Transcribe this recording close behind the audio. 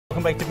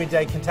Welcome back to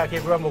Midday Kentucky,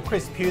 everyone. Well,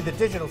 Chris Pugh, the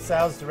Digital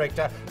Sales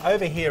Director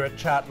over here at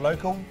Chart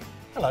Local.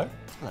 Hello.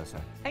 Hello,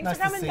 sir. Thanks Nice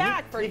for coming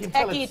back for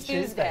Techie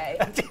Tuesday.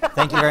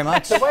 Thank you very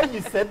much. The way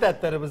you said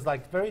that it was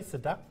like very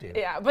seductive.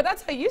 Yeah, but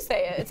that's how you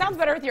say it. It sounds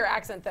better with your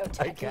accent, though,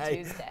 Techie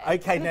Tuesday.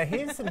 Okay, now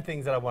here's some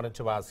things that I wanted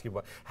to ask you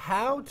about.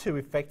 How to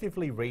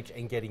effectively reach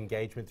and get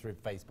engagement through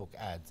Facebook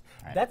ads.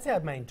 Right. That's our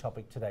main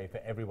topic today for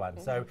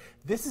everyone. So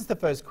this is the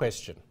first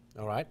question,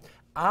 all right?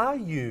 Are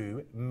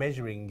you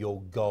measuring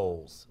your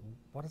goals?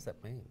 What does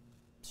that mean?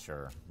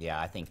 Sure.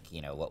 Yeah, I think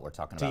what we're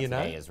talking about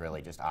today is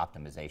really just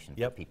optimization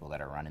for people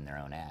that are running their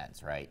own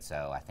ads, right?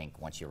 So I think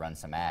once you run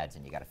some ads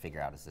and you got to figure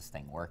out, is this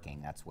thing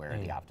working? That's where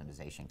the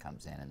optimization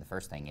comes in. And the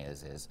first thing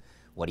is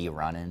what are you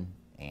running,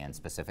 and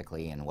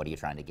specifically, and what are you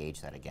trying to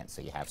gauge that against?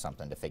 So you have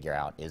something to figure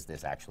out, is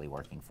this actually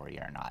working for you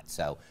or not?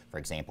 So, for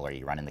example, are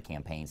you running the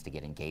campaigns to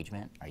get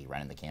engagement? Are you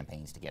running the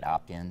campaigns to get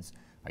opt-ins?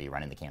 Are you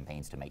running the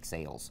campaigns to make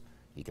sales?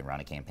 You can run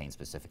a campaign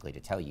specifically to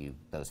tell you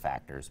those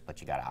factors, but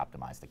you got to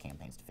optimize the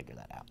campaigns to figure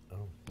that out.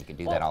 You can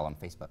do that all on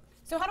Facebook.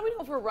 So how do we know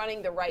if we're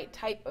running the right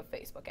type of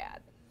Facebook ad?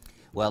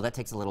 Well, that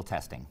takes a little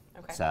testing.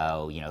 Okay.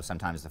 So,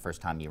 sometimes the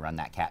first time you run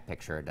that cat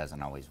picture, it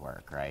doesn't always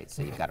work, right?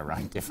 So you've got to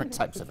run different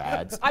types of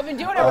ads. I've been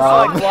doing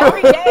it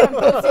every day. I'm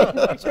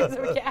posting pictures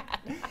of a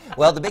cat.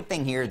 Well, the big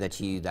thing here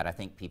that I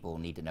think people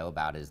need to know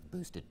about is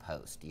boosted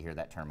post. You hear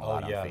that term a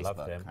lot on Facebook. I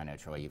love them. I know,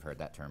 Troy, you've heard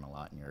that term a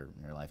lot in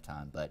your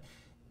lifetime, but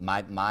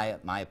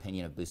my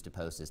opinion of boosted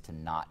posts is to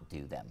not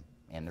do them.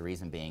 And the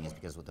reason being is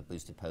because with a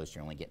boosted post,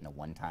 you're only getting a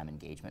one-time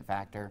engagement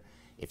factor.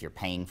 If you're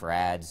paying for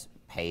ads,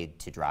 paid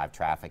to drive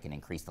traffic and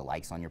increase the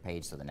likes on your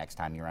page, so the next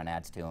time you run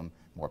ads to them,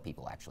 more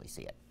people actually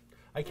see it.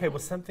 Okay,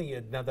 well,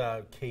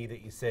 another key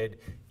that you said,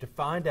 to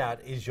find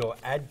out, is your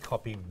ad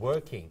copy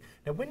working?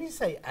 Now, when you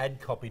say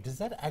ad copy, does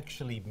that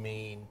actually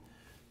mean,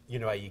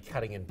 are you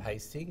cutting and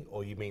pasting,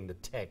 or you mean the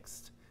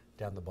text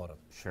down the bottom?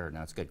 Sure,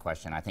 no, it's a good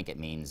question. I think it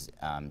means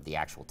the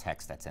actual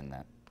text that's in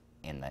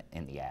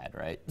the ad,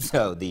 right?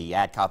 So the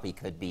ad copy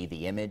could be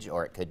the image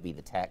or it could be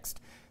the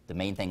text. The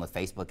main thing with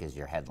Facebook is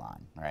your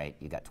headline, right?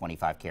 You got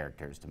 25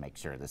 characters to make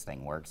sure this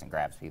thing works and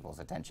grabs people's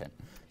attention.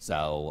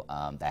 So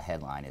that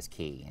headline is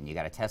key, and you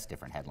got to test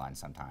different headlines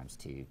sometimes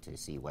to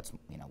see what's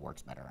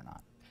works better or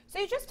not. So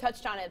you just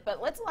touched on it,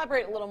 but let's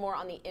elaborate a little more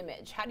on the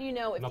image. How do you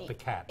know if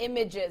the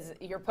images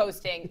you're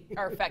posting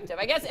are effective?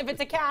 I guess if it's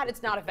a cat,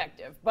 it's not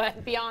effective,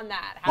 but beyond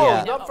that, how do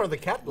you know? Not for the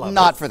cat lovers.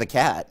 Not for the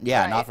cat,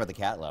 yeah, right. Not for the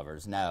cat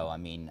lovers, no. I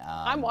mean,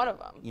 I'm one of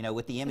them.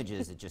 With the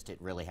images, it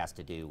really has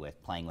to do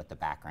with playing with the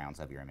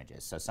backgrounds of your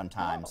images. So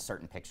sometimes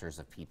certain pictures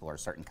of people or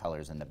certain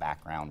colors in the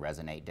background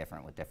resonate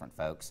different with different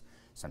folks.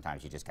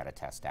 Sometimes you just got to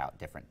test out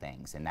different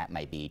things, and that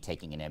might be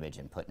taking an image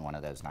and putting one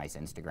of those nice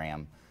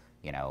Instagram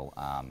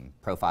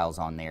profiles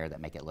on there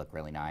that make it look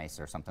really nice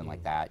or something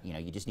like that.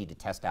 You just need to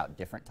test out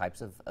different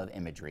types of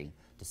imagery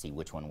to see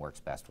which one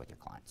works best with your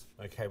clients.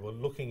 Okay, well,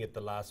 looking at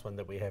the last one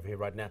that we have here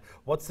right now,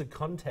 what's the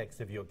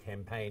context of your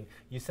campaign?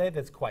 You say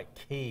that's quite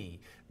key.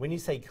 When you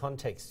say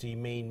context, do you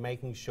mean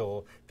making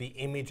sure the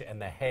image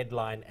and the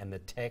headline and the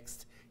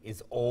text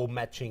is all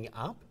matching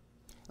up?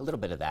 A little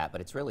bit of that,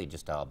 but it's really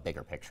just a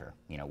bigger picture.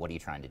 What are you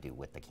trying to do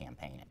with the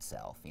campaign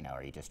itself?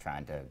 Are you just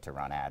trying to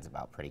run ads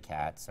about pretty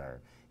cats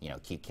or,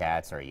 cute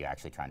cats, or are you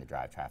actually trying to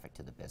drive traffic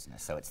to the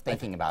business? So it's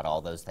thinking about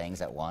all those things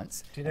at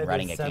once and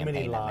running a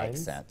campaign that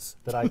makes sense.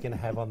 That I can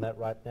have on that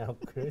right now,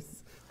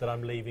 Chris, that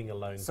I'm leaving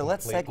alone So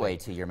let's segue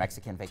to your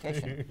Mexican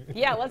vacation.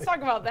 Yeah, let's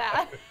talk about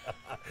that.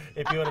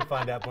 If you want to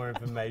find out more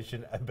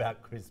information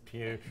about Chris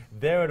Pugh,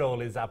 there it all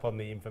is up on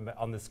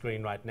the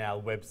screen right now,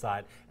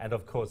 website, and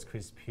of course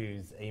Chris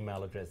Pugh's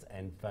email address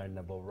and phone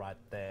number right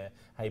there.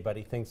 Hey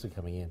buddy, thanks for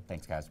coming in.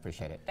 Thanks guys,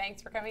 appreciate it.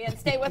 Thanks for coming in.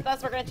 Stay with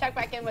us. We're going to check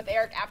back in with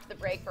Eric after the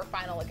break for a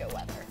final look at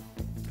weather.